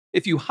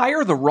If you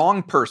hire the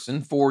wrong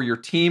person for your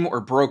team or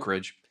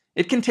brokerage,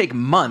 it can take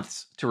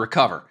months to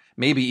recover,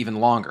 maybe even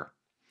longer.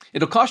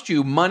 It'll cost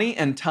you money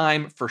and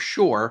time for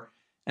sure,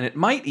 and it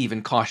might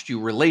even cost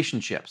you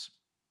relationships.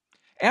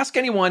 Ask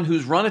anyone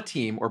who's run a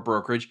team or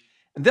brokerage,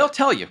 and they'll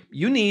tell you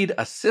you need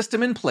a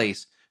system in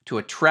place to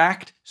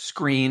attract,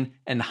 screen,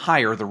 and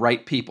hire the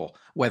right people,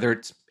 whether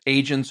it's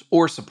agents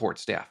or support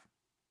staff.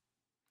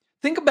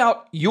 Think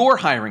about your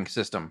hiring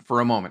system for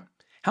a moment.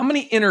 How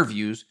many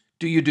interviews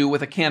do you do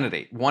with a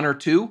candidate? One or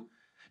two?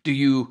 Do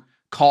you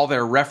call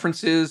their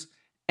references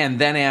and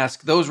then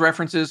ask those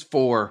references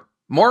for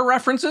more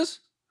references?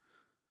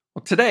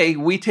 Well, today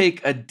we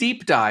take a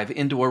deep dive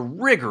into a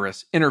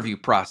rigorous interview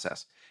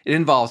process. It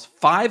involves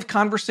 5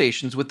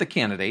 conversations with the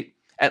candidate,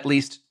 at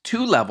least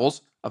 2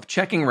 levels of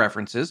checking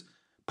references,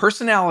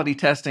 personality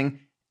testing,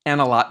 and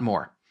a lot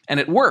more. And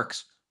it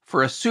works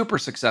for a super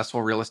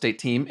successful real estate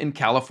team in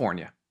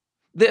California.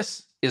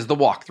 This is The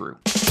Walkthrough.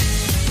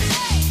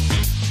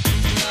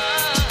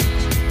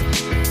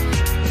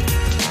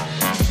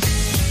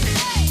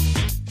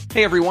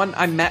 Hey everyone,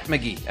 I'm Matt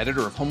McGee,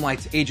 editor of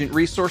HomeLight's Agent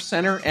Resource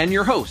Center and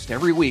your host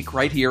every week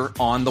right here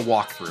on The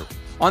Walkthrough.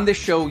 On this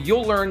show,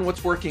 you'll learn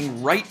what's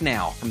working right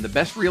now from the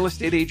best real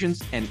estate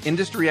agents and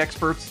industry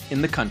experts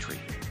in the country.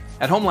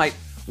 At HomeLight,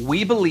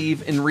 we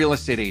believe in real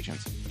estate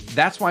agents.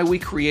 That's why we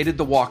created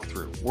The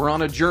Walkthrough. We're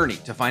on a journey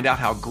to find out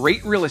how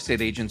great real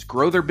estate agents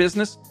grow their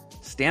business,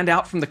 stand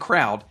out from the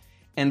crowd,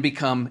 and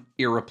become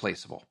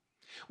irreplaceable.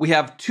 We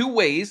have 2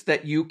 ways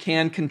that you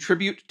can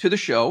contribute to the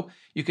show.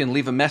 You can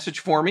leave a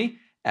message for me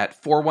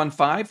at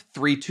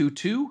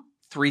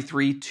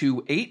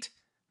 415-322-3328.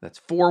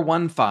 That's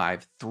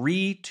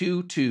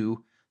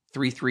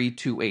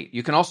 415-322-3328.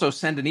 You can also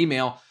send an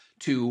email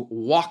to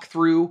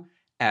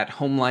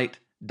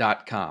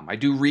walkthrough@homelight.com. I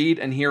do read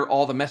and hear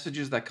all the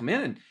messages that come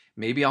in, and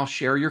maybe I'll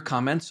share your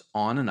comments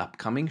on an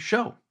upcoming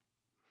show.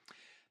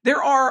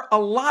 There are a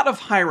lot of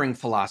hiring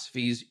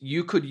philosophies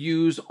you could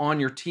use on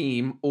your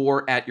team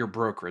or at your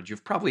brokerage.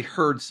 You've probably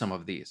heard some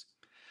of these.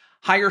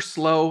 Hire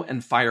slow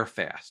and fire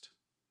fast.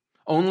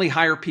 Only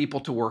hire people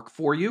to work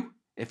for you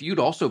if you'd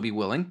also be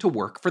willing to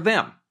work for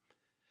them.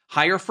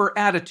 Hire for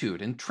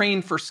attitude and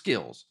train for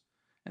skills,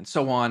 and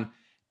so on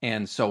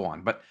and so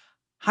on. But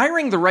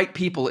hiring the right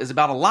people is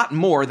about a lot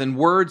more than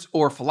words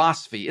or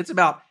philosophy. It's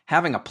about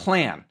having a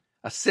plan,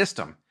 a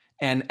system,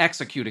 and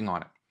executing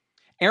on it.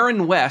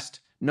 Aaron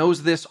West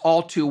knows this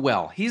all too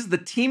well. He's the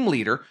team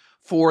leader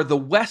for the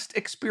West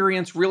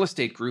Experience Real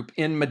Estate Group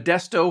in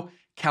Modesto,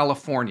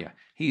 California.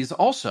 He's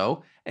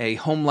also a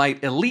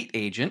HomeLight Elite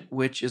agent,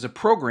 which is a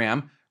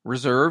program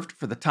reserved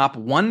for the top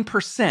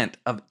 1%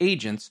 of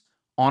agents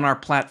on our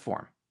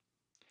platform.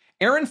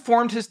 Aaron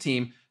formed his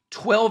team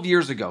 12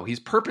 years ago. He's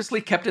purposely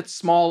kept it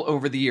small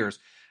over the years.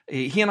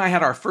 He and I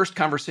had our first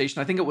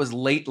conversation, I think it was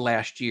late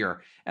last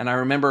year, and I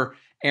remember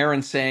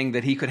Aaron saying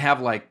that he could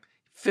have like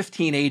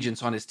 15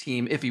 agents on his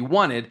team if he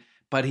wanted,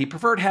 but he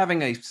preferred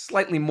having a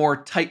slightly more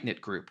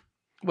tight-knit group.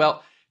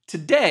 Well,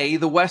 today,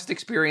 the West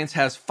Experience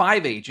has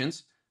 5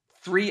 agents,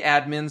 3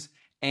 admins,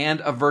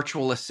 and a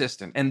virtual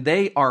assistant, and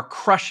they are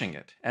crushing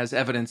it, as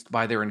evidenced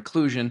by their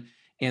inclusion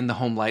in the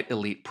HomeLight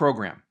Elite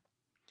program.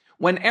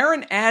 When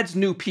Aaron adds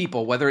new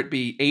people, whether it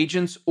be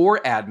agents or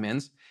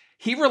admins,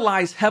 he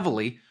relies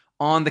heavily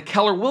on the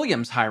Keller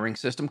Williams hiring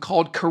system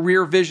called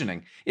Career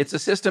Visioning. It's a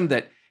system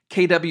that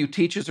KW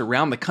teaches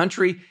around the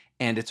country,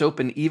 and it's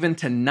open even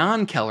to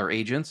non-Keller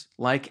agents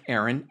like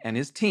Aaron and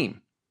his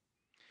team.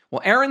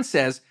 Well, Aaron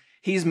says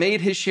he's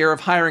made his share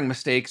of hiring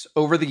mistakes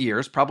over the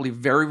years, probably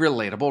very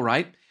relatable,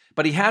 right?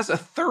 But he has a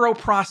thorough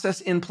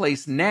process in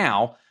place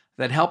now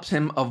that helps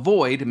him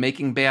avoid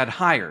making bad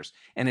hires,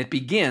 and it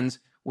begins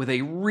with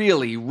a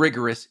really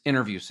rigorous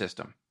interview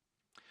system.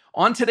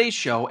 On today's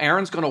show,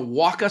 Aaron's going to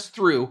walk us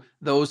through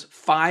those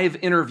 5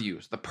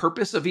 interviews, the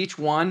purpose of each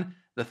one,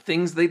 the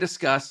things they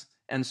discuss,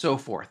 and so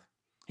forth.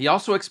 He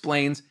also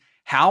explains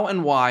how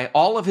and why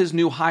all of his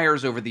new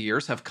hires over the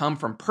years have come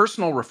from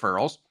personal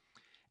referrals.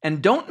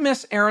 And don't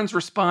miss Aaron's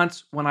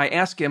response when I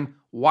ask him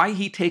why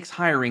he takes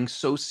hiring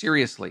so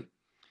seriously.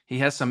 He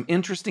has some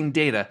interesting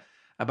data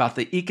about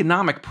the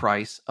economic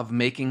price of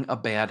making a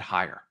bad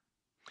hire.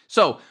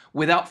 So,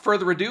 without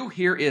further ado,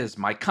 here is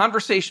my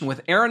conversation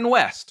with Aaron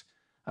West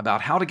about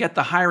how to get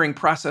the hiring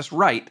process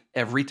right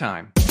every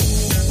time.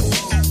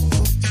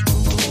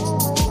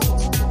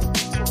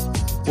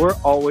 We're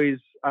always,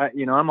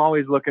 I'm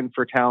always looking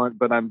for talent,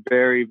 but I'm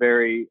very,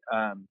 very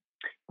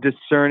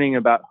discerning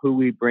about who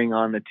we bring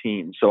on the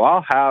team. So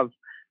I'll have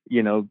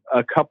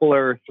a couple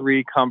or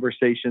 3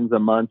 conversations a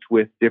month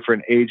with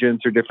different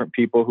agents or different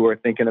people who are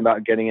thinking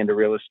about getting into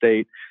real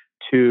estate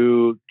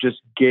to just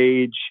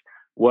gauge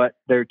what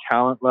their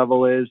talent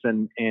level is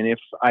and if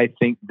I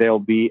think they'll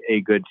be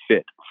a good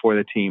fit for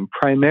the team.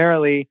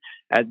 Primarily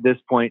at this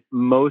point,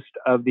 most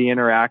of the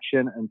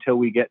interaction until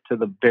we get to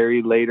the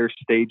very later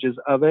stages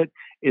of it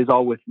is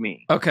all with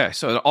me. Okay,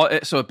 so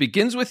it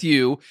begins with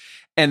you,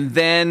 and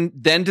then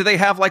do they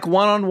have like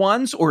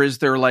one-on-ones, or is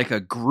there like a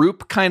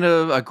group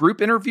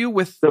interview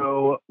with?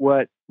 So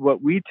what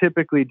we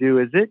typically do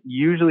is it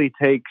usually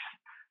takes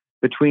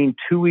between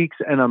 2 weeks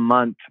and a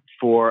month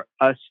for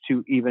us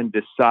to even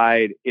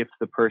decide if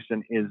the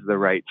person is the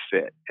right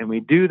fit. And we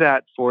do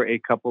that for a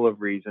couple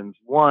of reasons.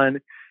 One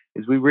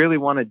is we really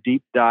want to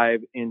deep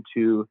dive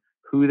into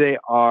who they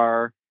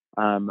are,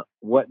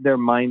 what their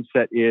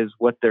mindset is,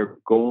 what their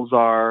goals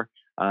are,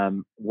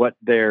 what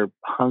their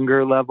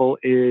hunger level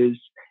is,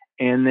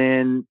 and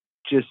then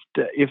just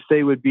if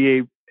they would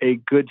be a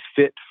good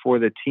fit for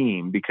the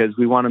team, because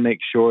we want to make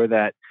sure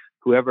that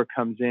whoever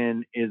comes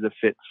in is a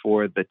fit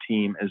for the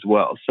team as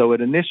well. So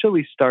it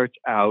initially starts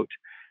out,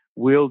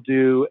 we'll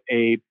do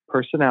a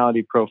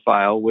personality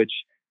profile, which,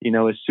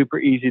 is super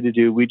easy to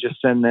do. We just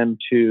send them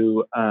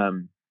to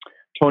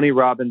Tony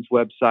Robbins'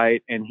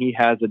 website, and he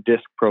has a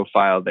disc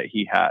profile that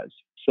he has.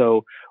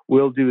 So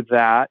we'll do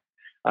that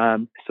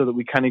so that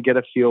we kind of get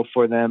a feel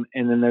for them.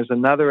 And then there's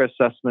another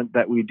assessment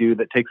that we do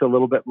that takes a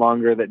little bit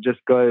longer, that just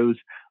goes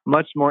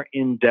much more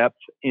in depth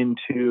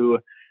into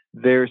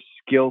their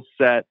skill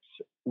sets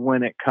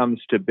when it comes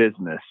to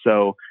business.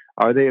 So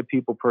are they a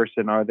people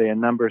person? Are they a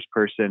numbers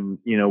person?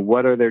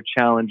 What are their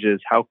challenges?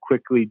 How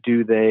quickly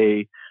do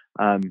they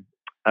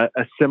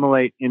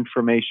assimilate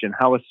information?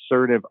 How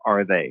assertive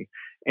are they?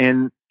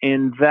 And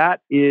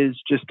that is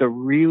just a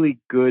really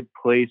good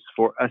place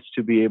for us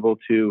to be able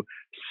to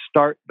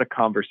start the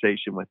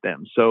conversation with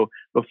them. So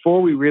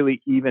before we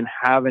really even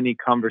have any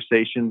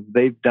conversations,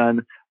 they've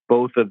done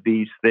both of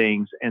these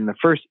things. And the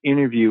first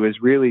interview is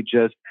really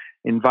just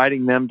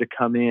inviting them to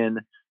come in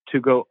to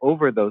go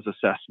over those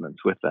assessments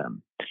with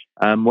them.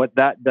 What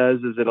that does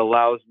is it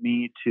allows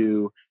me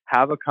to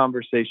have a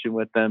conversation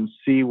with them,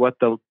 see what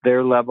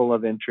their level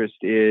of interest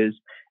is,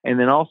 and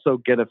then also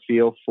get a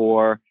feel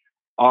for,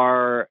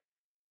 are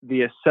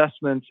the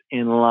assessments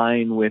in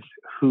line with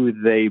who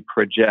they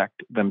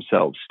project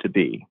themselves to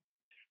be.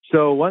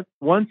 So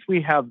once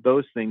we have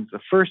those things, the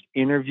first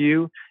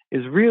interview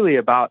is really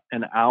about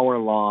an hour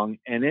long,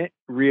 and it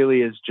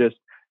really is just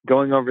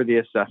going over the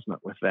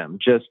assessment with them,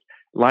 just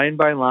line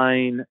by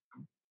line,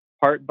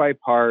 part by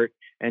part,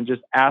 and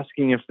just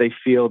asking if they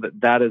feel that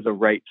that is a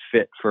right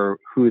fit for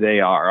who they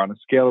are. On a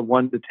scale of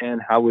 1 to 10,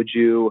 how would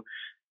you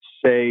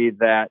say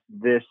that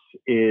this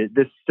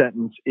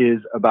sentence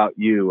is about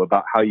you,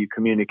 about how you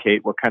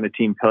communicate, what kind of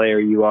team player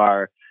you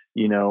are,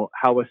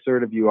 how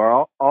assertive you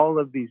are, all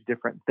of these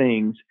different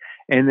things.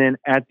 And then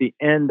at the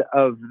end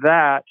of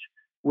that,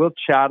 we'll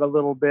chat a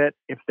little bit.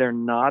 If they're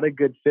not a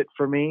good fit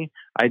for me,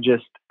 I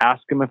just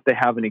ask them if they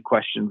have any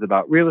questions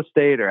about real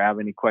estate or have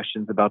any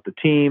questions about the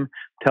team,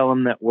 tell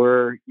them that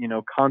we're,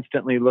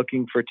 constantly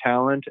looking for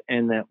talent,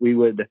 and that we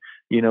would,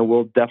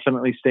 we'll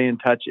definitely stay in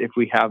touch if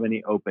we have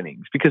any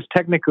openings, because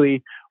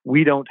technically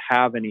we don't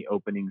have any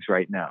openings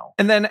right now.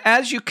 And then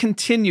as you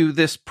continue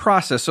this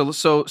process,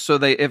 so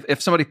they,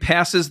 if somebody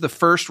passes the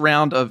first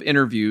round of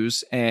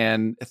interviews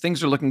and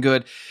things are looking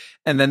good,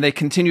 and then they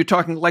continue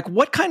talking, like,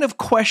 what kind of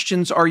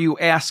questions are you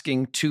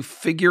asking to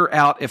figure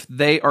out if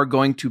they are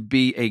going to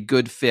be a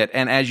good fit?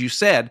 And as you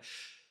said,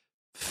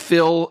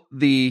 fill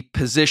the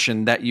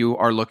position that you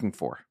are looking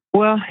for.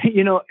 Well,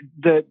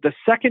 the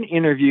second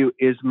interview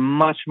is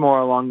much more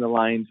along the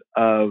lines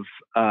of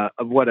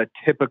what a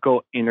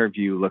typical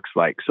interview looks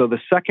like. So the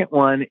second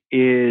one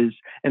is,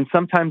 and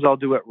sometimes I'll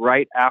do it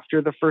right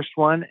after the first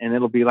one, and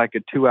it'll be like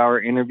a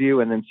 2-hour interview.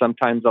 And then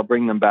sometimes I'll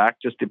bring them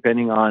back, just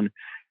depending on,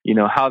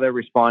 how they're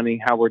responding,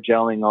 how we're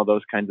gelling, all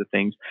those kinds of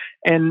things.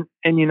 And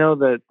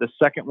the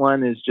second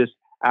one is just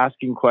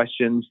asking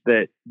questions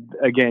that,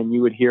 again,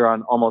 you would hear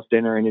on almost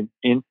in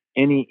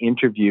any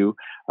interview.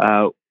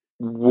 How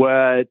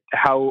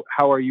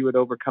are you at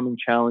overcoming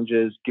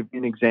challenges? Give me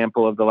an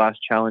example of the last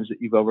challenge that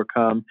you've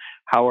overcome.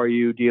 How are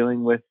you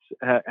dealing with,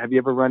 have you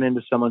ever run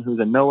into someone who's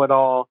a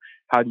know-it-all?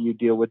 How do you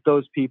deal with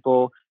those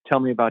people? Tell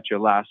me about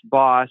your last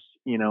boss.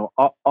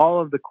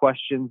 All of the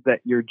questions that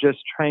you're just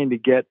trying to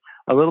get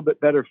a little bit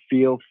better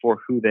feel for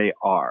who they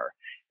are.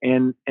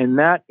 And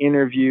that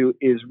interview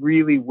is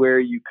really where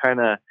you kind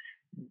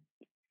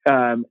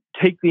of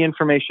take the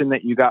information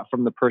that you got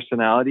from the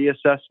personality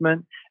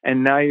assessment,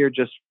 and now you're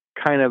just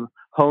kind of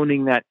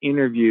honing that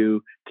interview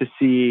to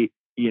see,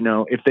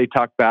 if they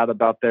talk bad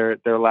about their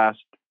last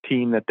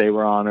team that they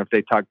were on, or if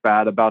they talk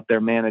bad about their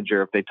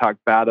manager, if they talk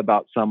bad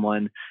about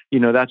someone,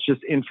 that's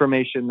just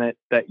information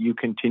that you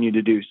continue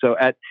to do. So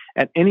at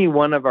any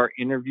one of our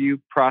interview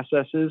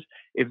processes,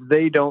 if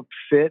they don't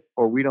fit,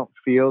 or we don't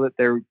feel that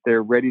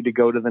they're ready to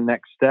go to the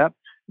next step,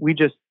 we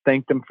just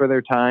thank them for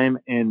their time,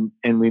 and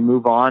we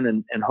move on,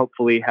 and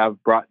hopefully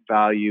have brought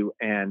value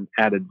and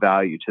added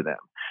value to them.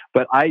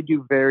 But I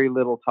do very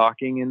little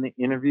talking in the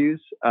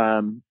interviews,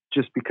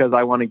 just because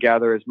I want to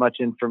gather as much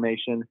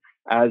information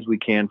as we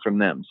can from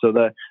them. So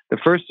the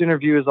first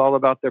interview is all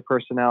about their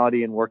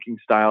personality and working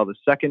style. The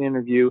second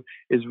interview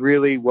is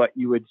really what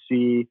you would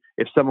see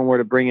if someone were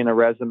to bring in a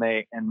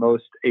resume, and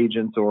most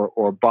agents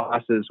or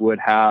bosses would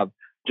have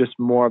just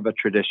more of a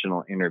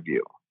traditional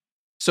interview.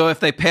 So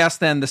if they pass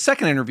then the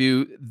second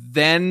interview,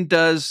 then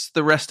does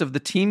the rest of the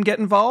team get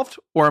involved,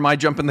 or am I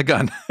jumping the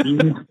gun?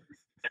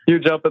 You're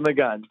jumping the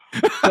gun.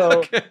 So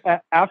Okay.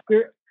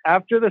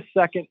 after the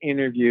second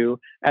interview,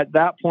 at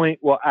that point,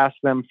 we'll ask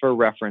them for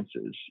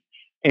references.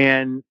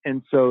 And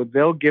so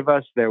they'll give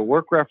us their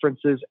work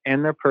references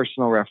and their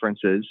personal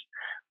references.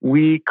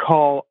 We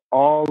call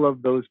all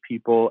of those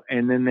people,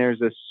 and then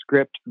there's a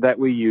script that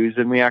we use.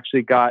 And we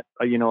actually got,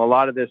 a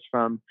lot of this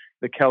from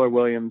the Keller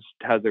Williams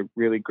has a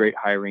really great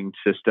hiring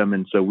system.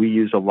 And so we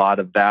use a lot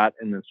of that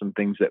and then some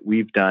things that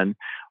we've done.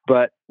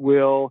 But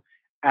we'll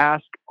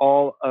actually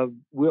call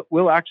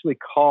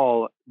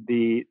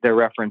their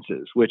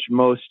references, which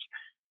most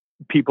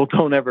people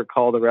don't ever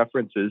call the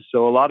references.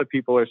 So a lot of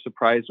people are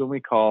surprised when we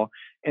call.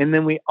 And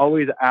then we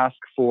always ask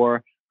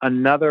for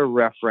another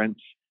reference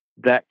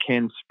that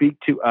can speak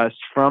to us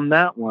from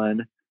that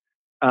one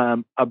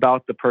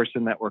about the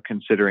person that we're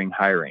considering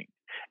hiring.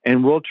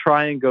 And we'll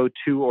try and go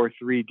 2 or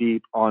 3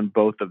 deep on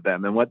both of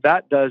them. And what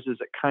that does is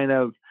it kind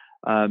of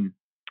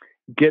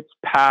gets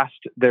past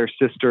their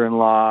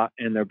sister-in-law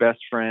and their best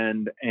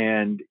friend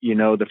and,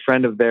 the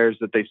friend of theirs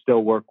that they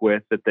still work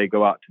with, that they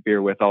go out to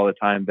beer with all the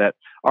time, that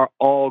are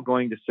all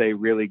going to say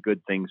really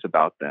good things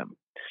about them.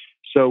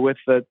 So with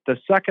the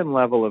second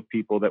level of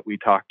people that we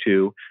talk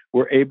to,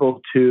 we're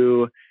able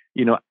to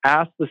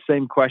ask the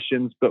same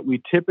questions, but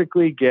we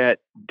typically get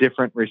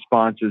different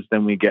responses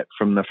than we get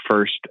from the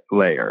first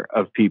layer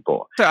of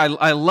people.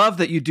 I love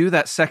that you do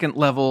that second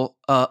level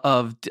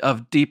of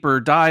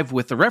deeper dive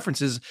with the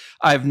references.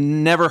 I've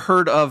never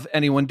heard of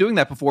anyone doing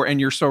that before.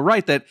 And you're so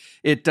right that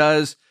it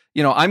does,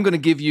 I'm going to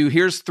give you,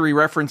 here's 3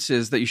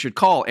 references that you should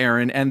call,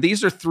 Aaron. And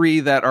these are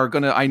 3 that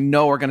I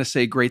know are going to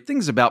say great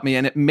things about me.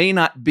 And it may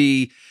not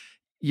be,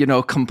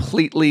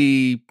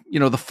 completely,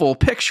 the full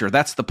picture.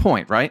 That's the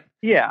point, right?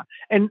 Yeah.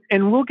 And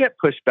we'll get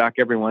pushback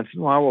every once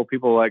in a while where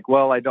people are like,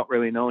 well, I don't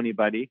really know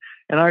anybody.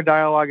 And our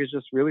dialogue is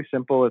just really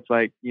simple. It's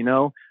like,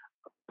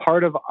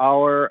 part of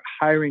our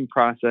hiring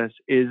process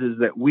is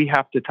that we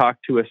have to talk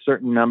to a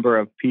certain number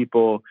of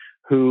people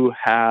who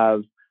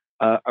have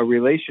a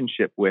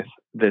relationship with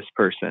this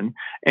person.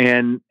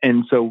 And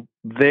so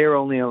they're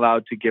only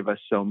allowed to give us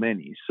so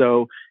many.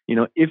 So,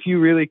 if you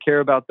really care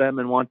about them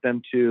and want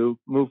them to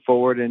move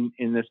forward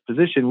in this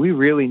position, we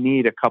really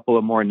need a couple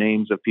of more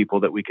names of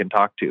people that we can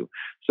talk to.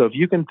 So if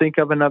you can think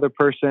of another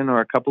person or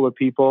a couple of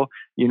people,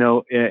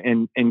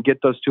 and get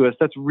those to us,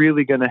 that's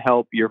really going to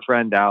help your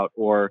friend out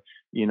or,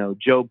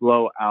 Joe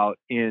Blow out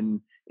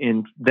in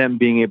them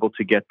being able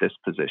to get this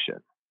position.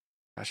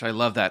 Gosh, I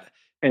love that.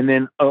 And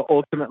then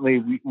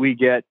ultimately we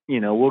get,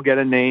 we'll get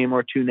a name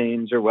or 2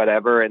 names or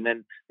whatever. And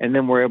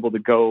then we're able to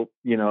go,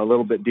 a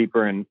little bit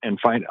deeper and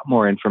find out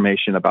more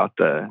information about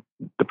the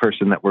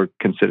person that we're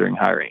considering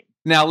hiring.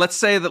 Now, let's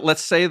say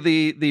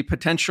the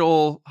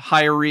potential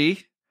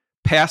hiree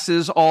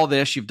passes all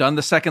this. You've done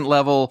the second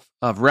level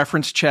of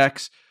reference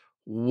checks.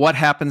 What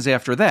happens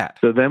after that?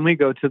 So then we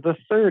go to the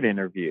third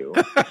interview.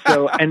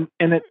 So, and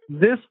at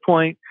this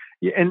point,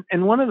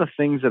 and one of the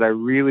things that I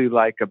really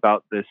like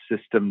about this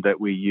system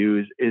that we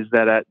use is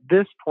that at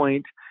this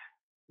point,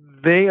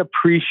 they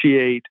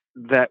appreciate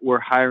that we're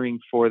hiring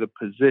for the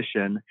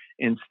position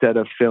instead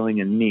of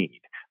filling a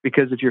need.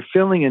 Because if you're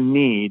filling a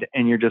need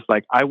and you're just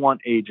like, I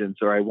want agents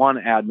or I want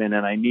admin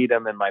and I need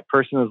them and my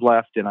person has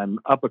left and I'm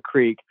up a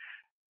creek,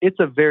 it's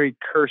a very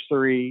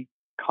cursory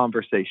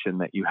conversation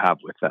that you have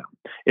with them.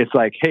 It's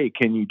like, hey,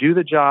 can you do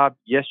the job?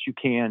 Yes, you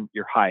can.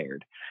 You're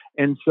hired.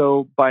 And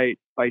so by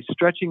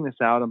stretching this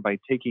out and by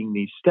taking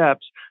these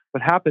steps,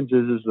 what happens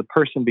is the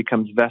person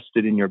becomes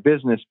vested in your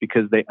business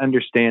because they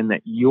understand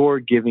that you're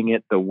giving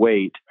it the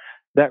weight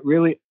that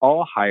really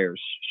all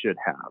hires should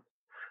have.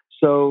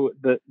 So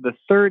the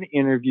third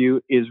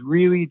interview is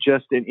really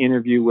just an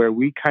interview where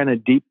we kind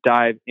of deep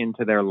dive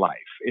into their life.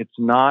 It's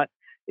not,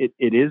 it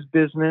is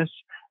business,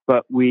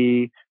 but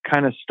we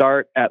kind of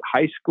start at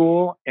high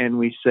school and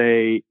we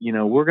say,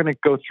 we're going to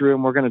go through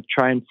and we're going to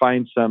try and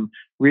find some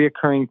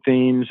reoccurring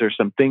themes or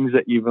some things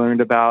that you've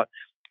learned about.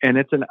 And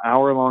it's an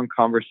hour-long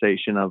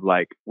conversation of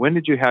like, when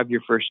did you have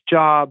your first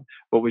job?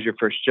 What was your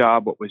first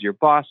job? What was your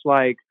boss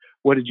like?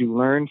 What did you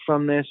learn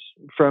from this,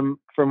 from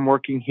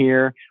working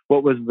here?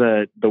 What was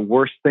the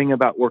worst thing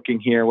about working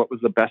here? What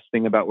was the best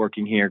thing about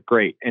working here?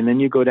 Great. And then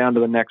you go down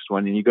to the next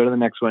one and you go to the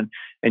next one.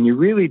 And you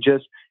really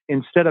just,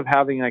 instead of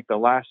having like the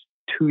last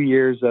 2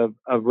 years of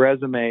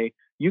resume,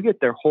 you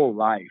get their whole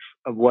life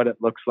of what it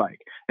looks like.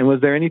 And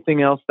was there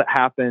anything else that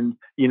happened,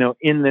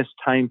 in this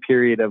time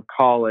period of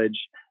college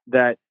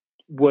that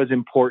was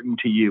important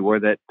to you or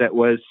that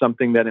was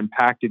something that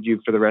impacted you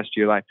for the rest of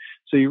your life?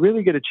 So you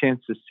really get a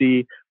chance to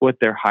see what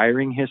their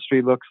hiring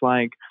history looks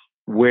like,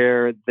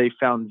 where they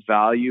found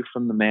value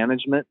from the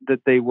management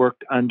that they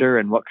worked under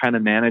and what kind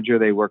of manager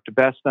they worked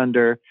best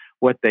under,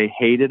 what they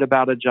hated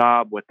about a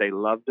job, what they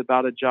loved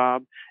about a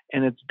job.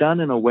 And it's done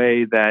in a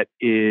way that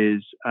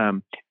is,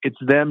 it's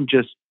them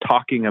just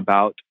talking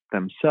about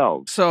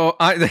themselves. So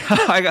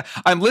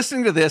I'm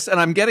listening to this and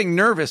I'm getting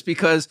nervous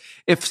because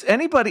if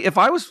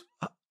I was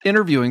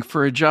interviewing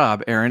for a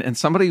job, Aaron, and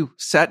somebody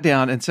sat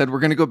down and said, we're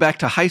going to go back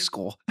to high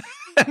school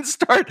and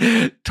start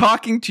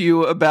talking to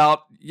you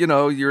about,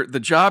 the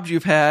jobs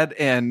you've had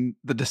and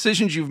the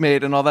decisions you've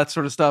made and all that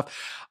sort of stuff,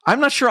 I'm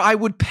not sure I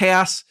would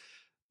pass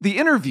the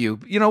interview.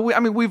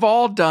 We've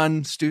all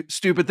done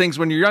stupid things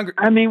when you're younger.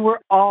 I mean, we're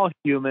all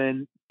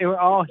human. We're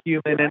all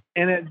human.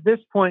 And at this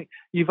point,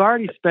 you've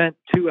already spent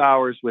 2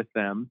 hours with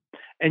them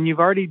and you've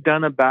already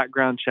done a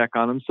background check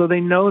on them. So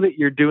they know that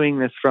you're doing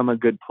this from a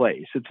good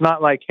place. It's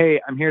not like, hey,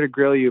 I'm here to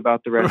grill you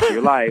about the rest of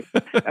your life,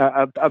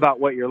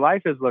 about what your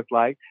life has looked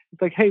like.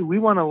 It's like, hey, we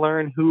want to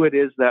learn who it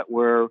is that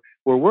we're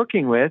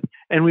working with,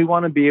 and we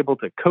want to be able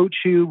to coach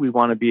you. We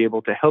want to be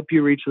able to help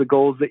you reach the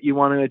goals that you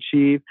want to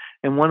achieve.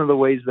 And one of the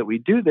ways that we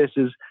do this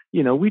is,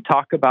 we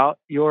talk about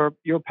your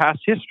past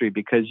history,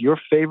 because your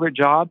favorite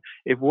job,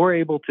 if we're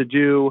able to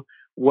do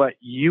what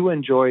you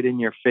enjoyed in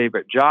your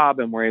favorite job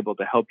and we're able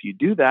to help you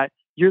do that,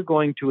 you're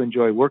going to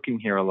enjoy working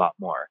here a lot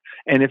more.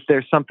 And if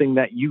there's something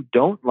that you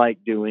don't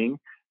like doing,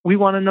 we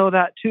want to know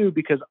that too,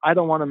 because I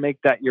don't want to make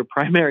that your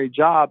primary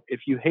job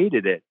if you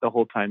hated it the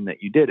whole time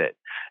that you did it.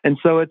 And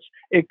so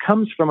it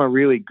comes from a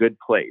really good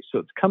place. So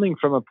it's coming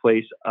from a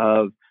place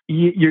of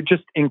you're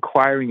just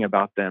inquiring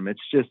about them. It's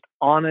just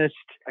honest.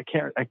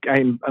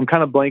 I'm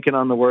kind of blanking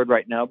on the word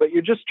right now, but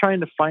you're just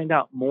trying to find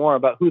out more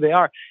about who they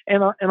are.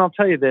 And I'll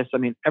tell you this. I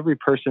mean, every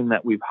person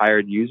that we've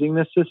hired using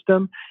this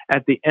system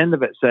at the end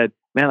of it said,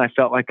 man, I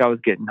felt like I was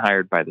getting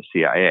hired by the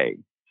CIA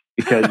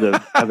because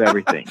of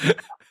everything.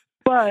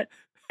 But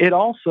it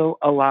also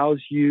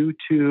allows you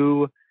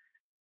to,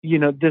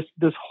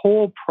 this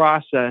whole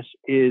process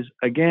is,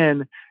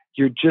 again,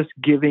 you're just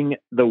giving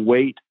the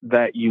weight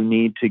that you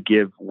need to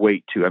give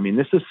weight to. I mean,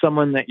 this is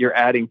someone that you're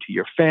adding to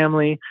your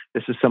family.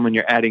 This is someone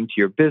you're adding to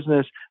your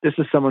business. This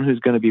is someone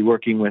who's going to be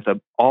working with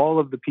all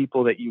of the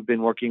people that you've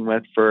been working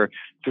with for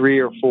 3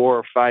 or 4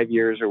 or 5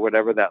 years or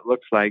whatever that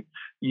looks like.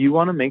 You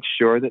want to make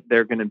sure that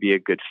they're going to be a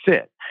good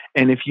fit.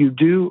 And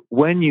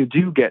when you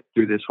do get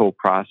through this whole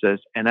process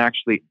and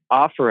actually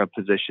offer a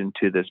position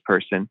to this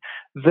person,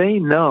 they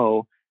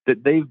know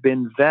that they've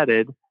been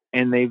vetted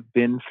and they've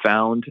been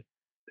found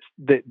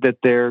that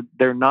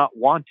they're not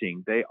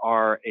wanting. They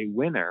are a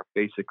winner,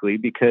 basically,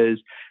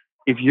 because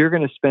if you're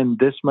going to spend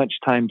this much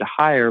time to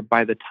hire,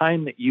 by the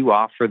time that you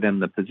offer them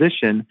the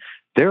position,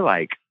 they're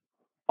like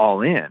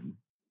all in,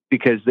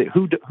 because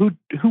who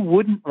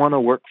wouldn't want to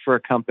work for a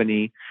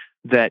company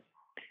that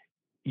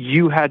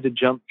you had to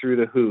jump through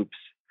the hoops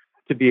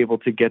to be able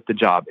to get the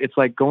job? It's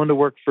like going to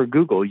work for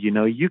Google.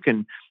 You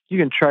can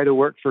try to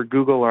work for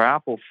Google or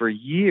Apple for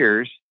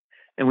years,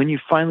 and when you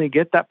finally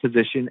get that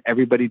position,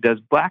 everybody does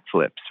black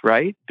flips,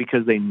 right?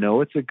 Because they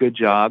know it's a good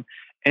job,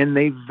 and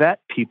they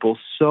vet people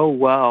so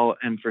well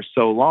and for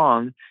so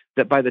long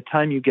that by the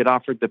time you get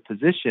offered the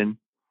position,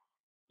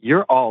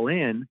 you're all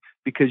in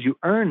because you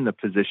earned the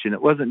position.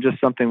 It wasn't just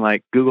something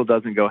like Google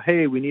doesn't go,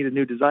 hey, we need a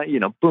new design,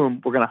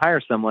 boom, we're going to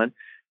hire someone.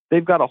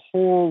 They've got a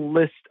whole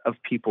list of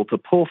people to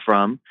pull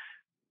from.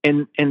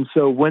 And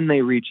so when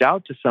they reach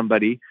out to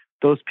somebody,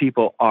 those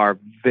people are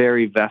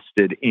very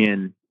vested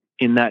in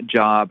that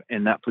job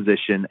and that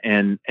position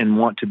and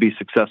want to be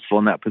successful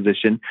in that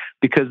position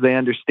because they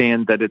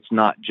understand that it's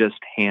not just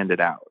handed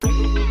out.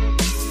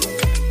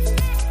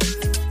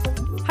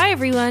 Hi,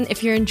 everyone.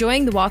 If you're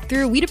enjoying the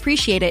walkthrough, we'd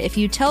appreciate it if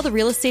you tell the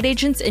real estate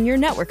agents in your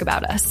network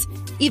about us.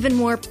 Even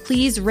more,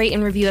 please rate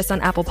and review us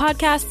on Apple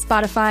Podcasts,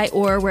 Spotify,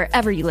 or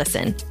wherever you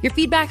listen. Your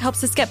feedback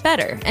helps us get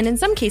better, and in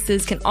some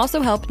cases can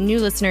also help new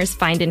listeners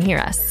find and hear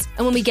us.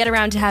 And when we get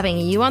around to having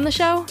you on the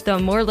show, the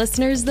more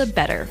listeners, the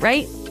better,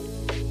 right?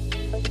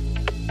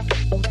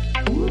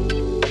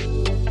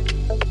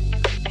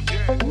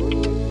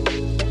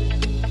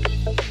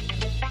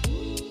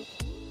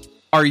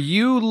 Are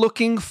you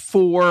looking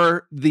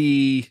for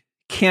the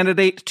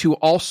candidate to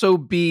also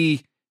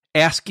be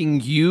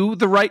asking you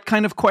the right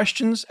kind of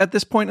questions at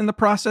this point in the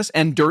process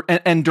and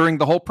during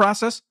the whole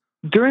process?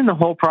 During the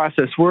whole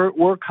process,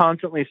 we're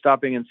constantly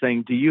stopping and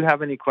saying, "Do you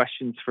have any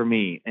questions for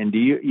me?" And do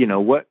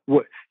what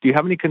do you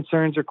have any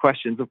concerns or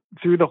questions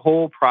through the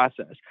whole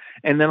process?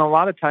 And then a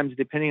lot of times,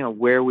 depending on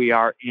where we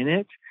are in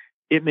it,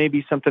 it may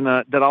be something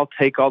that I'll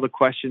take all the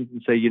questions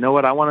and say, you know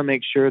what, I want to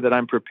make sure that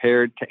I'm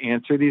prepared to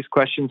answer these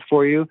questions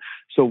for you.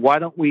 So why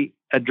don't we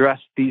address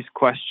these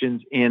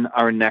questions in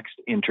our next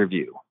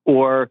interview?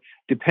 Or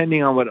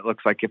depending on what it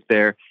looks like, if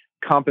they're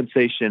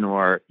compensation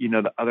or,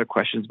 the other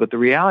questions. But the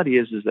reality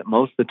is that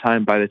most of the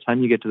time, by the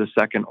time you get to the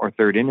second or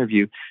third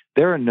interview,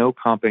 there are no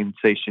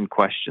compensation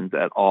questions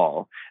at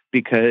all,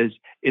 because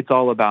it's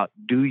all about,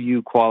 do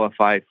you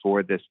qualify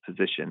for this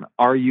position?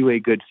 Are you a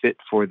good fit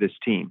for this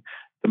team?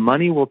 The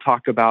money we'll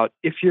talk about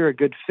if you're a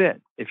good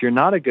fit. If you're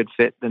not a good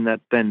fit,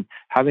 then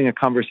having a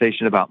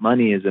conversation about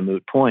money is a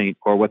moot point,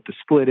 or what the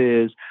split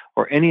is,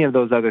 or any of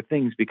those other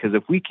things. Because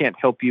if we can't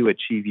help you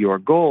achieve your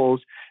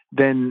goals,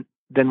 then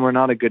we're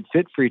not a good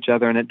fit for each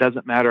other. And it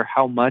doesn't matter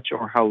how much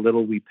or how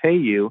little we pay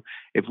you.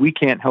 If we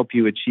can't help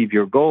you achieve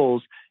your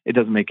goals, it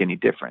doesn't make any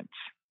difference.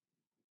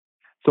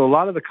 So a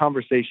lot of the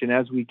conversation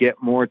as we get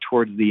more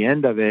towards the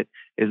end of it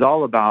is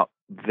all about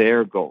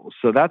their goals.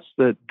 So that's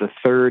the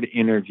third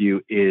interview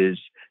is,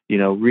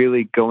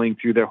 really going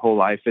through their whole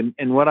life.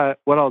 And what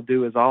I'll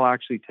do is I'll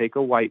actually take a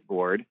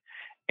whiteboard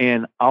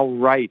and I'll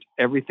write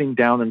everything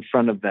down in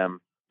front of them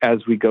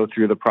as we go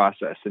through the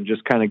process and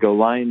just kind of go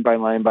line by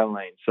line by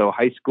line. So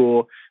high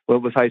school,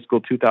 what was high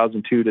school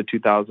 2002 to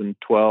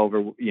 2012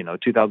 or,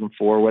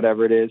 2004,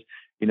 whatever it is,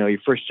 your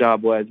first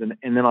job was, and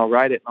then I'll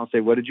write it and I'll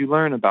say, what did you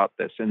learn about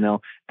this? And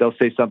they'll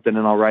say something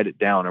and I'll write it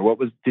down, or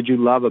did you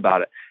love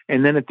about it?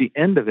 And then at the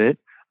end of it,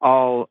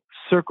 I'll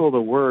circle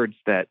the words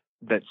that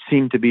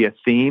seem to be a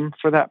theme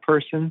for that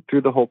person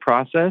through the whole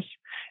process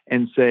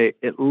and say,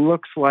 it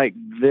looks like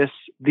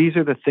these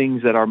are the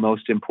things that are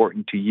most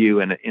important to you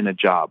in a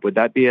job. Would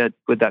that be a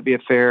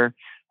fair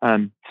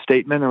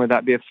statement, or would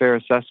that be a fair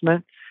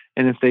assessment?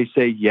 And if they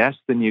say yes,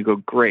 then you go,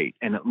 great.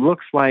 And it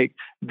looks like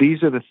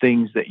these are the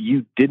things that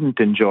you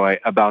didn't enjoy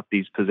about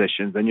these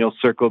positions, and you'll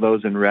circle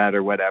those in red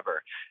or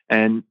whatever.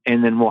 And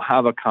then we'll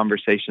have a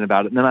conversation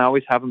about it. And then I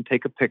always have them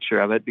take a picture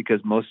of it,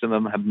 because most of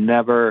them have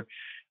never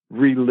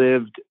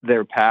relived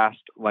their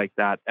past like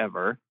that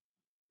ever.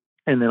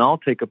 And then I'll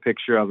take a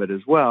picture of it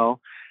as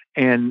well.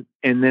 And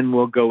then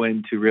we'll go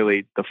into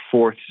really the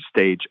fourth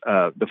stage,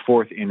 the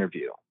fourth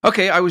interview.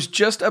 Okay, I was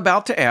just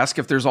about to ask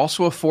if there's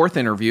also a fourth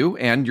interview,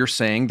 and you're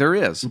saying there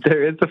is.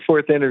 There is a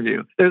fourth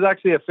interview. There's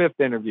actually a fifth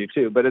interview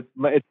too, but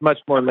it's much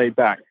more laid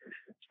back.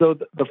 So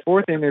the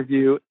fourth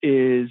interview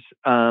is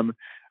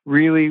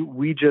really,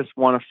 we just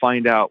want to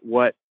find out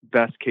what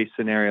best case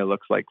scenario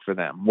looks like for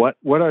them. What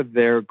are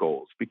their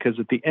goals? Because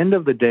at the end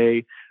of the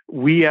day,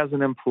 we as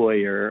an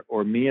employer,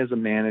 or me as a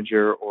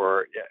manager,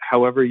 or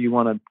however you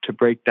want to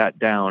break that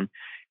down,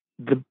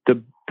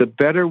 the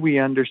better we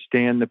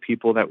understand the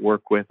people that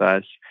work with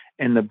us,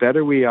 and the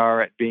better we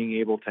are at being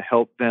able to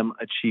help them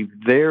achieve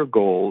their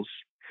goals,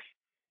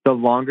 the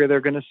longer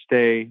they're going to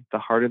stay, the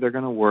harder they're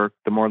going to work,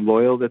 the more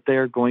loyal that they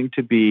are going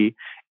to be.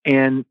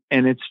 And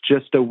it's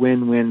just a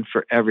win-win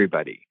for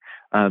everybody.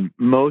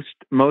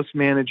 Most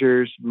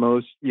managers,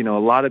 a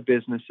lot of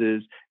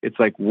businesses, it's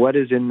like, what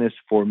is in this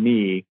for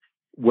me,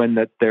 when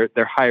they're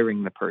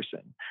hiring the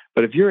person.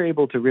 But if you're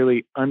able to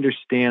really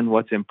understand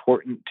what's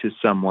important to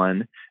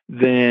someone,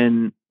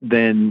 then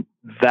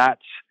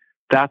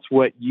that's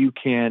what you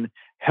can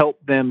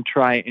help them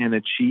try and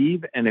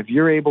achieve. And if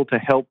you're able to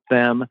help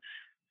them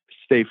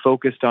stay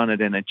focused on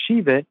it and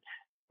achieve it,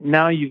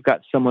 now you've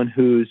got someone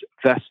who's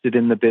vested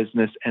in the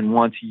business and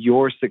wants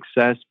your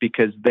success,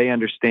 because they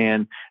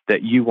understand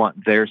that you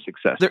want their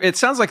success. It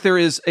sounds like there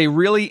is a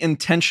really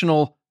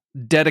intentional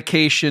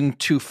dedication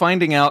to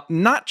finding out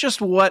not just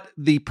what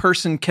the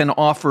person can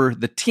offer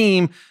the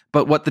team,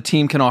 but what the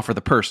team can offer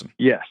the person.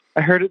 Yes.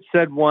 I heard it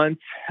said once,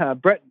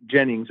 Brett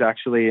Jennings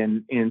actually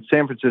in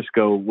San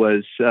Francisco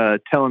was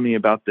telling me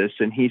about this.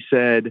 And he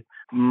said,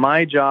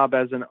 my job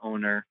as an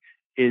owner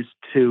is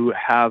to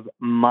have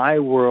my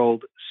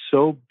world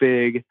so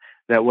big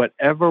that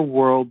whatever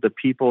world the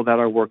people that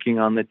are working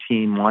on the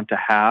team want to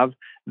have,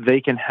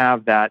 they can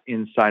have that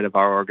inside of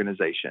our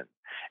organization.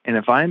 And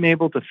if I'm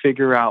able to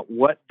figure out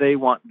what they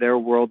want their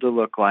world to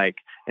look like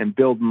and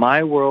build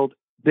my world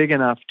big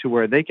enough to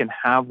where they can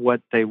have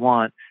what they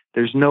want,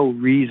 there's no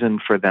reason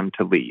for them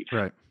to leave.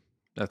 Right.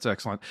 That's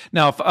excellent.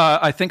 Now,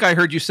 I think I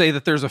heard you say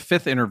that there's a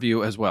fifth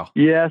interview as well.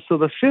 Yeah. So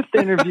the fifth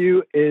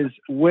interview is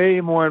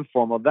way more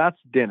informal. That's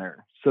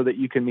dinner, so that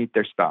you can meet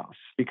their spouse,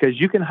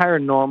 because you can hire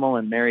normal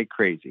and marry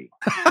crazy.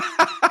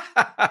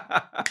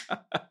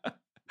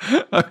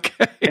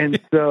 Okay.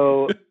 And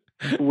so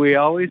we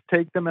always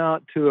take them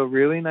out to a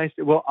really nice,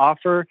 we'll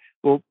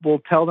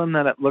tell them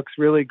that it looks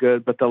really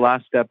good, but the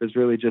last step is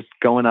really just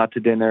going out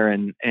to dinner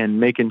and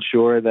making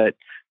sure that,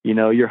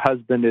 your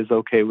husband is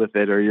okay with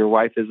it, or your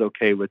wife is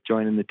okay with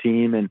joining the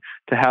team, and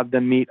to have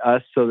them meet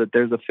us so that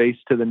there's a face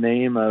to the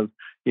name of,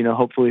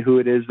 hopefully who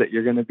it is that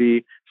you're going to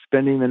be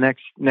spending the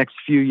next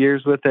few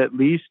years with, at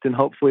least, and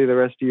hopefully the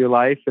rest of your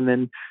life. And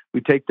then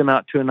we take them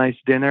out to a nice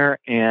dinner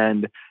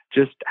and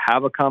just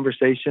have a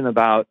conversation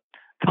about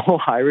the whole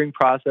hiring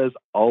process.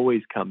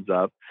 Always comes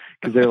up,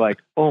 because they're like,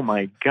 oh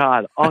my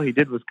God, all he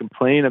did was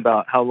complain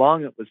about how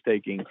long it was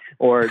taking,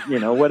 or,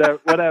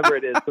 whatever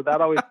it is. So that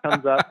always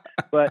comes up.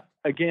 But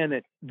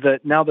again,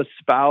 now the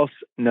spouse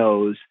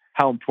knows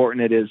how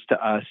important it is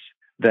to us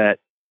that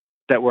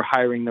we're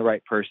hiring the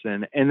right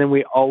person. And then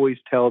we always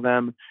tell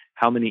them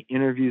how many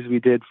interviews we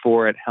did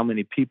for it, how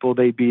many people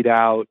they beat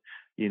out,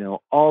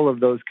 all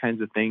of those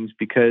kinds of things,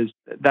 because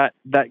that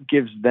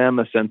gives them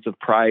a sense of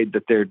pride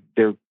that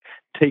they're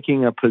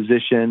taking a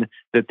position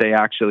that they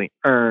actually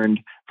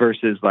earned,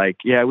 versus like,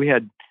 yeah, we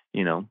had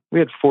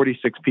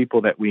 46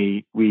 people that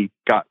we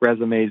got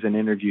resumes and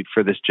interviewed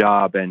for this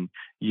job, and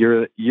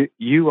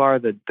you are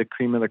the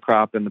cream of the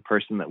crop and the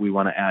person that we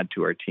want to add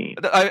to our team.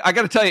 I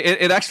got to tell you,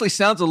 it actually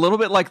sounds a little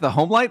bit like the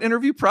Homelight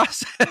interview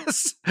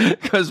process,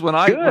 because when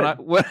I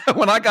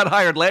got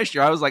hired last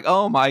year, I was like,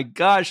 oh my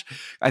gosh,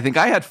 I think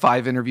I had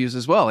 5 interviews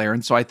as well,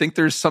 Aaron. So I think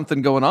there's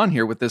something going on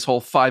here with this whole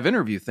 5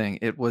 interview thing.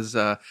 It was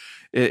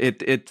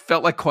it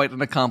felt like quite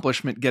an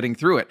accomplishment getting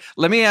through it.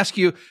 Let me ask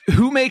you,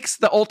 who makes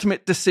the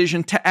ultimate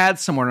decision to add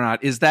someone or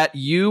not? Is that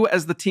you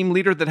as the team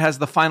leader that has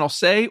the final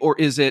say, or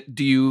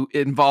do you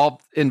involve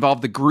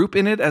the group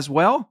in it as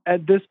well?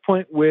 At this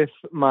point, with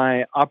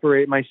my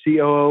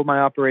COO, my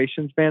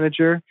operations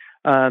manager,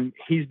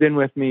 he's been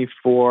with me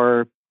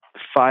for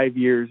 5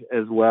 years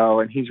as well.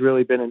 And he's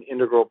really been an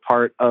integral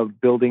part of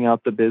building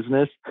out the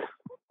business.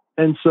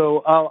 And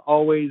so I'll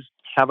always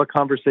have a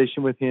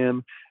conversation with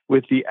him,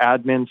 with the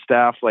admin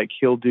staff. Like,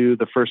 he'll do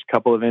the first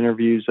couple of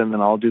interviews and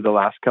then I'll do the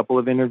last couple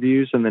of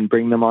interviews and then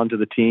bring them onto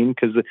the team.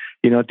 Cause at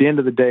the end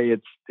of the day,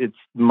 it's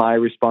my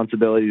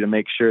responsibility to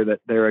make sure that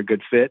they're a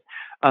good fit.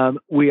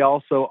 We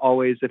also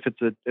always, if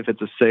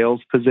it's a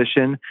sales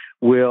position,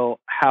 we'll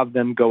have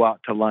them go out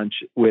to lunch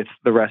with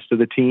the rest of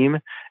the team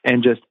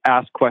and just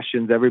ask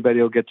questions.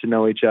 Everybody will get to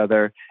know each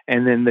other,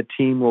 and then the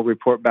team will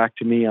report back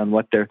to me on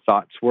what their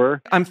thoughts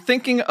were. I'm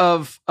thinking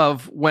of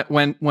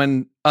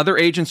when other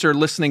agents are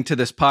listening to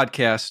this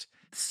podcast.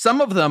 Some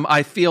of them,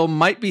 I feel,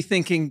 might be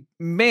thinking,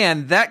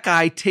 "Man, that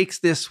guy takes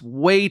this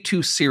way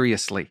too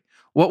seriously."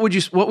 What would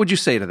you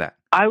say to that?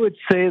 I would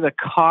say the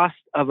cost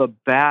of a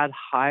bad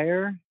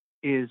hire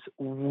is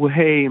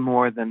way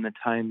more than the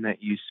time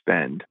that you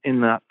spend.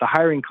 In the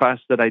hiring class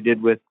that I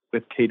did with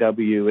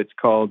KW, it's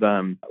called,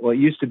 it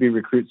used to be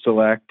Recruit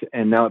Select,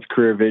 and now it's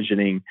Career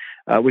Visioning,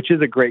 which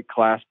is a great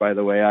class, by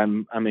the way.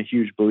 I'm a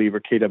huge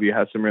believer. KW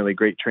has some really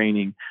great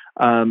training.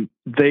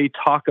 They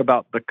talk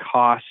about the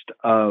cost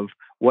of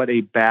what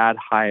a bad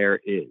hire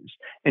is.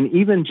 And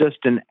even just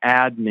an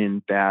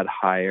admin bad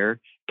hire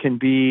can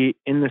be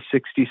in the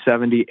 $60,000,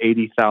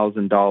 $70,000,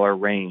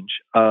 $80,000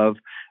 range of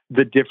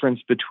the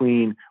difference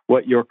between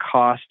what your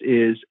cost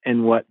is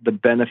and what the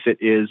benefit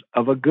is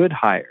of a good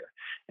hire.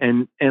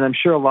 And I'm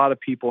sure a lot of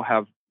people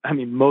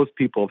most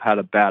people have had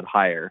a bad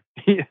hire.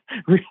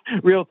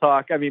 Real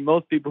talk.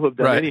 Most people who have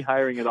done any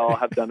hiring at all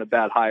have done a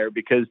bad hire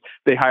because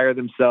they hire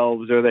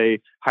themselves or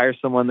they hire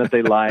someone that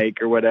they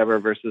like or whatever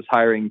versus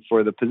hiring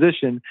for the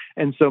position.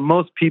 And so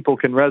most people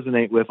can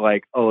resonate with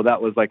like, oh,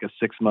 that was like a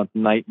 6-month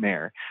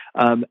nightmare.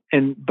 But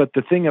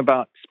the thing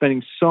about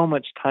spending so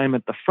much time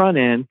at the front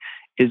end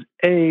is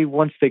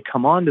once they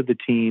come onto the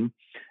team,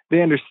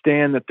 they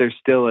understand that there's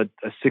still a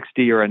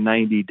 60 or a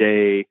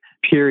 90-day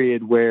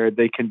period where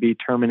they can be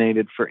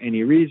terminated for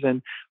any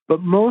reason.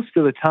 But most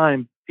of the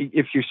time,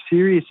 if you're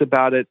serious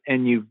about it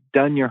and you've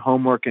done your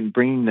homework and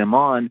bringing them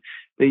on,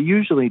 they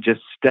usually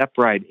just step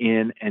right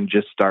in and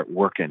just start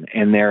working.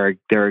 And they're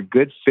a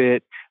good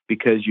fit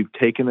because you've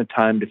taken the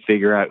time to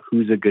figure out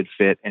who's a good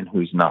fit and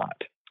who's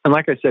not. And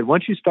like I said,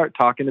 once you start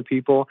talking to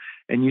people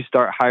and you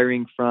start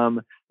hiring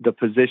from the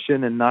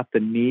position and not the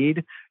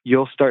need,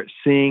 you'll start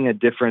seeing a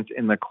difference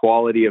in the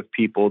quality of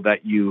people that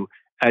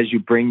as you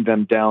bring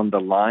them down the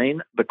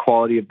line, the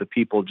quality of the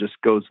people just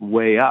goes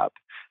way up,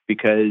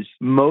 because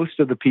most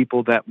of the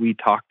people that we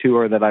talk to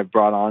or that I've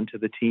brought on to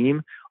the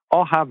team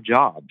all have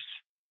jobs.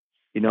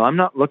 I'm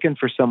not looking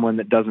for someone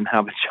that doesn't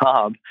have a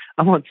job.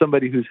 I want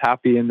somebody who's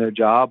happy in their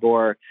job,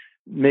 or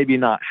maybe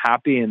not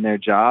happy in their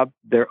job.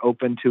 They're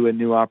open to a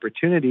new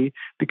opportunity,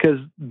 because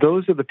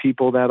those are the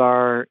people that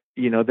are,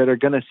 that are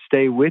going to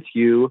stay with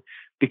you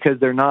because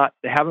they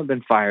haven't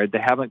been fired. They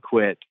haven't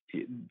quit.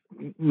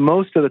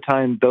 Most of the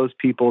time, those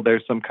people,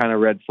 there's some kind of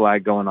red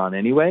flag going on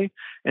anyway.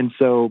 And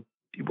so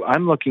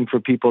I'm looking for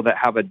people that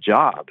have a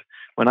job.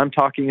 When I'm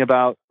talking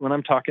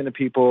to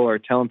people or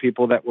telling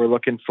people that we're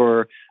looking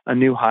for a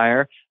new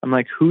hire, I'm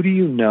like, who do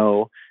you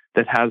know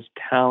that has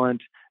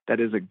talent, that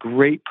is a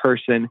great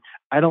person?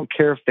 I don't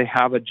care if they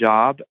have a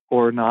job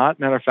or not.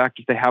 Matter of fact,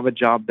 if they have a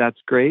job, that's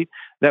great.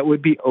 That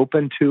would be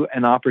open to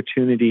an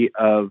opportunity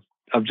of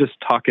just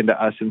talking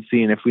to us and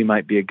seeing if we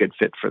might be a good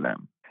fit for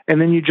them. And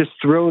then you just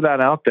throw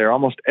that out there.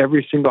 Almost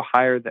every single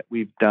hire that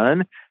we've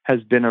done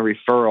has been a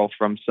referral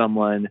from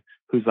someone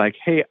who's like,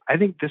 hey, I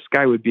think this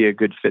guy would be a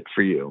good fit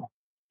for you.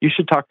 You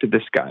should talk to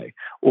this guy.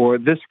 Or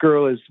this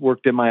girl has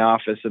worked in my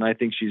office and I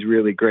think she's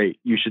really great.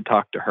 You should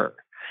talk to her.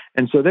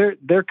 And so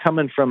they're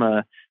coming from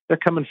a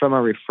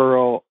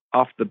referral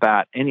off the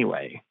bat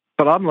anyway.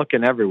 But I'm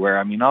looking everywhere.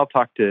 I'll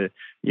talk to,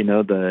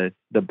 the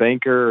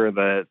banker or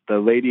the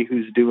lady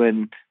who's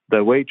doing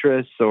the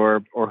waitress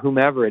or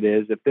whomever it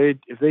is.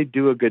 If they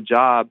do a good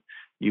job,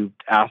 you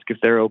ask if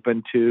they're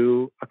open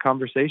to a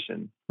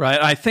conversation. Right.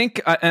 I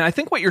think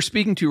what you're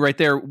speaking to right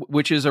there,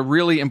 which is a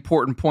really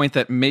important point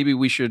that maybe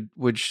we should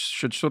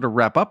sort of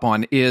wrap up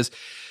on, is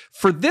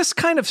for this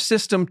kind of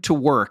system to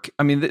work.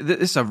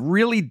 This is a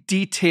really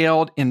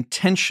detailed,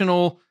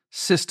 intentional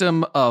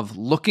system of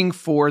looking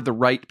for the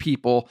right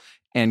people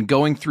and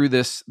going through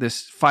this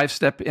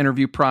 5-step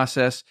interview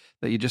process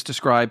that you just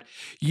described.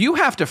 You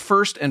have to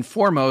first and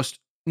foremost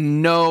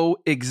know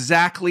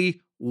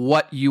exactly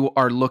what you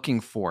are looking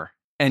for.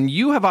 And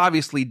you have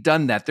obviously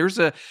done that. There's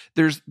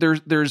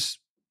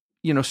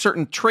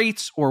certain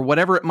traits or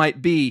whatever it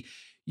might be.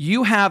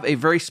 You have a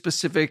very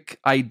specific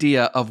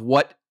idea of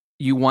what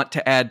you want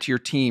to add to your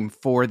team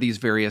for these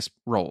various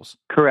roles.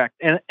 Correct.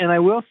 And I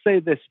will say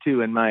this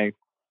too, and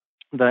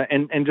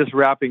just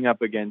wrapping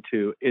up again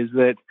too, is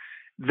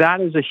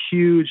that is a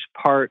huge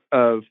part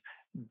of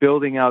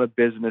building out a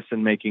business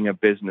and making a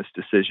business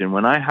decision.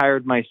 When I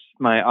hired my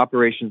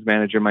operations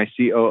manager, my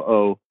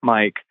COO,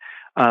 Mike,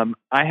 I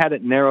had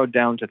it narrowed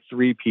down to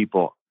 3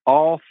 people.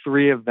 All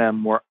three of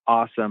them were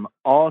awesome.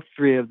 All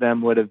three of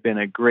them would have been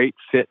a great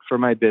fit for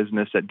my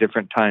business at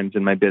different times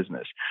in my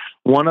business.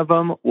 One of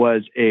them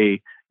was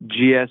a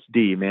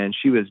GSD, man.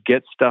 She was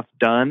get stuff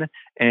done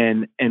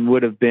and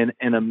would have been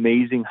an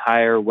amazing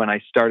hire when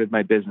I started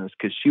my business,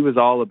 because she was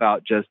all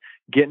about just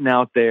getting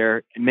out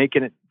there and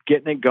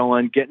getting it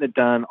going, getting it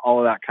done, all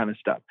of that kind of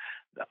stuff.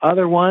 The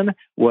other one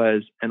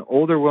was an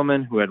older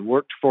woman who had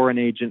worked for an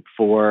agent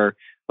for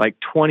like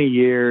 20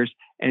 years.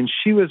 And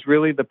she was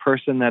really the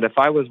person that if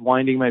I was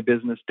winding my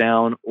business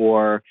down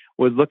or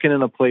was looking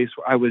in a place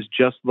where I was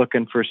just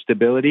looking for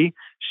stability,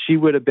 she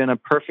would have been a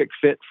perfect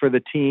fit for the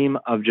team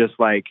of just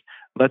like,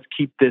 let's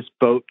keep this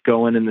boat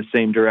going in the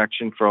same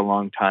direction for a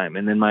long time.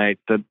 And then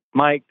the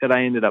Mike that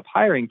I ended up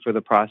hiring for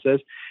the process,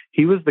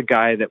 he was the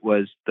guy that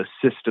was the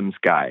systems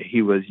guy.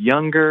 He was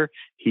younger.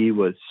 He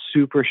was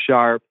super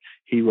sharp.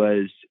 He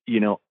was,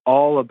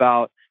 all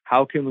about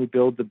how can we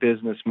build the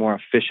business more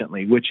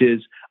efficiently, which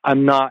is,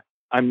 I'm not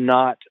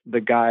the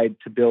guy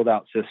to build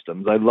out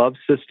systems. I love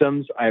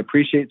systems. I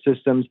appreciate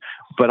systems,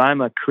 but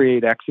I'm a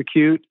create,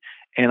 execute.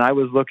 And I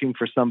was looking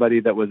for somebody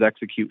that was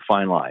execute,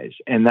 finalize.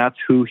 And that's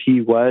who he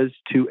was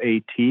to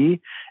a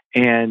T.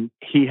 And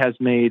he has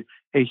made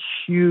a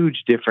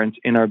huge difference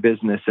in our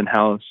business and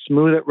how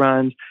smooth it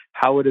runs,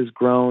 how it has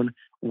grown,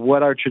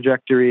 what our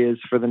trajectory is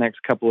for the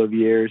next couple of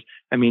years.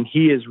 I mean,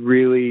 he is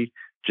really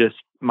just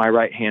my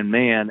right-hand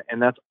man.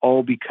 And that's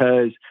all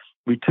because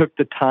we took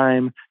the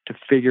time to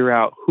figure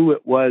out who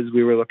it was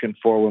we were looking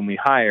for when we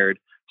hired,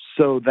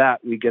 so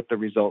that we get the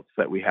results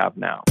that we have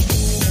now.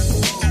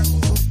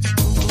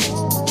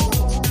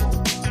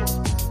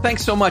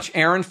 Thanks so much,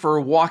 Aaron, for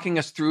walking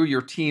us through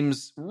your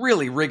team's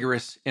really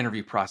rigorous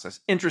interview process.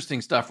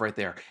 Interesting stuff right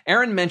there.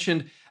 Aaron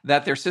mentioned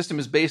that their system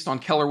is based on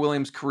Keller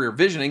Williams Career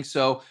Visioning,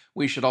 so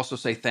we should also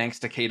say thanks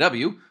to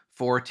KW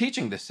for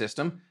teaching this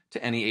system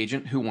to any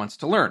agent who wants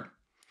to learn.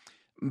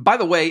 By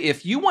the way,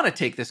 if you want to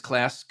take this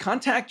class,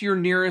 contact your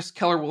nearest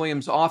Keller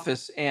Williams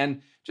office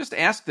and just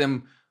ask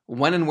them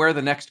when and where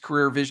the next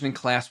career visioning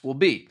class will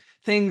be.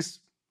 Things,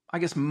 I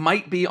guess,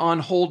 might be on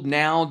hold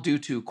now due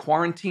to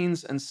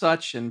quarantines and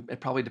such, and it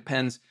probably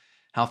depends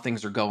how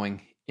things are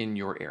going in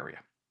your area.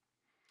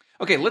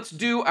 Okay, let's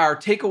do our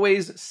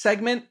takeaways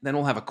segment. Then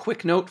we'll have a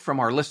quick note from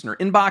our listener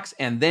inbox,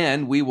 and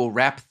then we will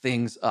wrap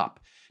things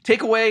up.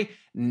 Takeaway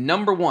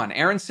number 1,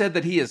 Aaron said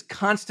that he is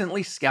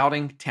constantly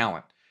scouting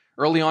talent.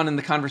 Early on in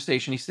the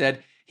conversation, he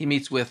said he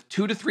meets with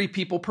 2 to 3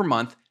 people per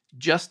month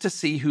just to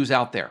see who's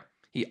out there.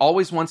 He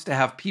always wants to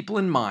have people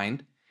in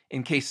mind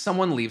in case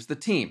someone leaves the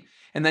team.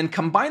 And then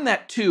combine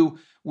that too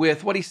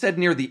with what he said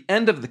near the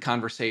end of the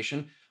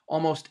conversation.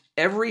 Almost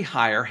every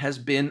hire has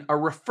been a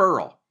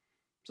referral.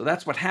 So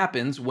that's what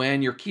happens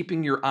when you're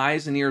keeping your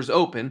eyes and ears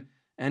open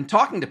and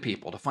talking to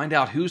people to find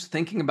out who's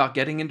thinking about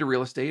getting into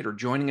real estate or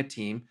joining a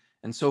team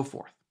and so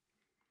forth.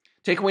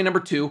 Takeaway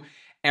number 2,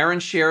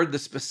 Aaron shared the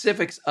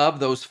specifics of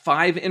those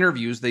 5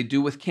 interviews they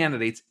do with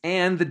candidates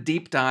and the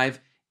deep dive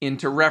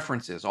into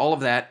references. All of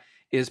that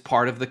is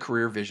part of the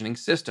career visioning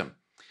system.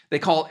 They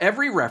call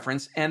every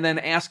reference and then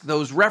ask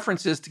those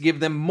references to give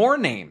them more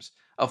names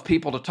of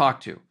people to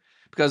talk to.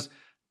 Because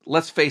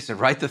let's face it,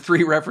 right? The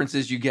 3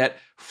 references you get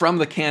from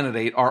the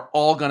candidate are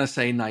all going to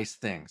say nice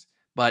things.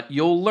 But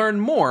you'll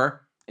learn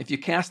more if you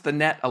cast the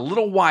net a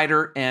little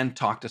wider and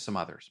talk to some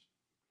others.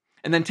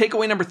 And then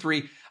takeaway number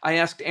 3, I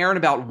asked Aaron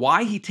about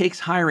why he takes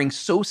hiring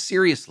so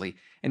seriously,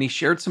 and he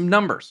shared some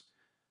numbers.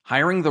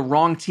 Hiring the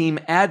wrong team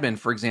admin,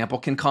 for example,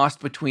 can cost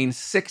between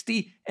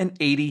 $60,000 and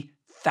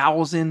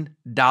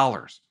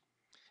 $80,000.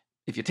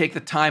 If you take the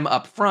time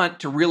up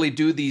front to really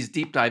do these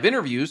deep dive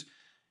interviews,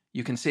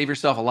 you can save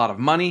yourself a lot of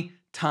money,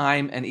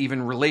 time, and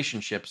even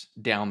relationships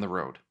down the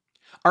road.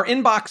 Our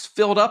inbox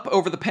filled up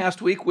over the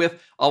past week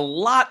with a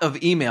lot of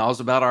emails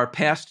about our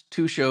past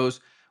 2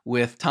 shows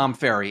with Tom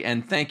Ferry,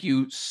 and thank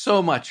you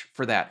so much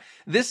for that.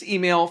 This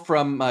email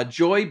from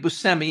Joy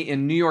Buscemi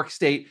in New York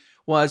State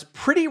was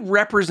pretty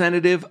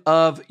representative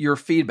of your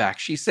feedback.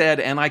 She said,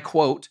 and I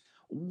quote,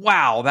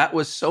 "Wow, that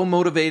was so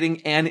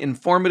motivating and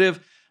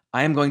informative.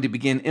 I am going to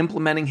begin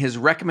implementing his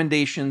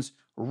recommendations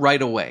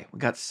right away." We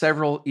got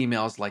several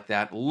emails like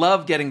that.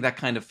 Love getting that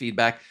kind of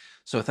feedback.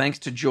 So thanks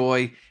to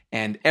Joy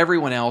and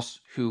everyone else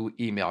who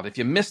emailed. If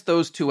you missed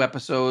those 2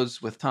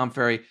 episodes with Tom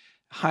Ferry,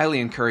 highly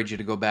encourage you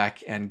to go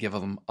back and give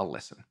them a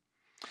listen.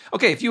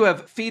 Okay, if you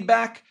have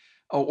feedback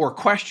or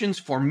questions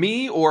for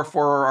me or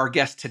for our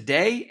guest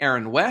today,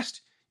 Aaron West,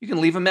 you can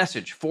leave a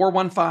message,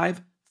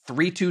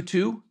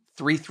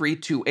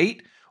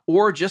 415-322-3328,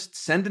 or just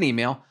send an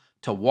email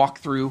to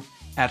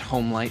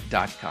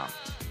walkthrough@homelight.com.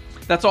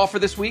 That's all for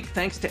this week.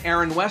 Thanks to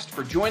Aaron West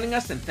for joining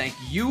us, and thank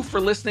you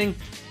for listening.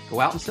 Go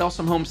out and sell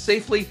some homes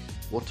safely.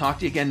 We'll talk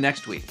to you again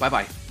next week.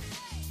 Bye-bye.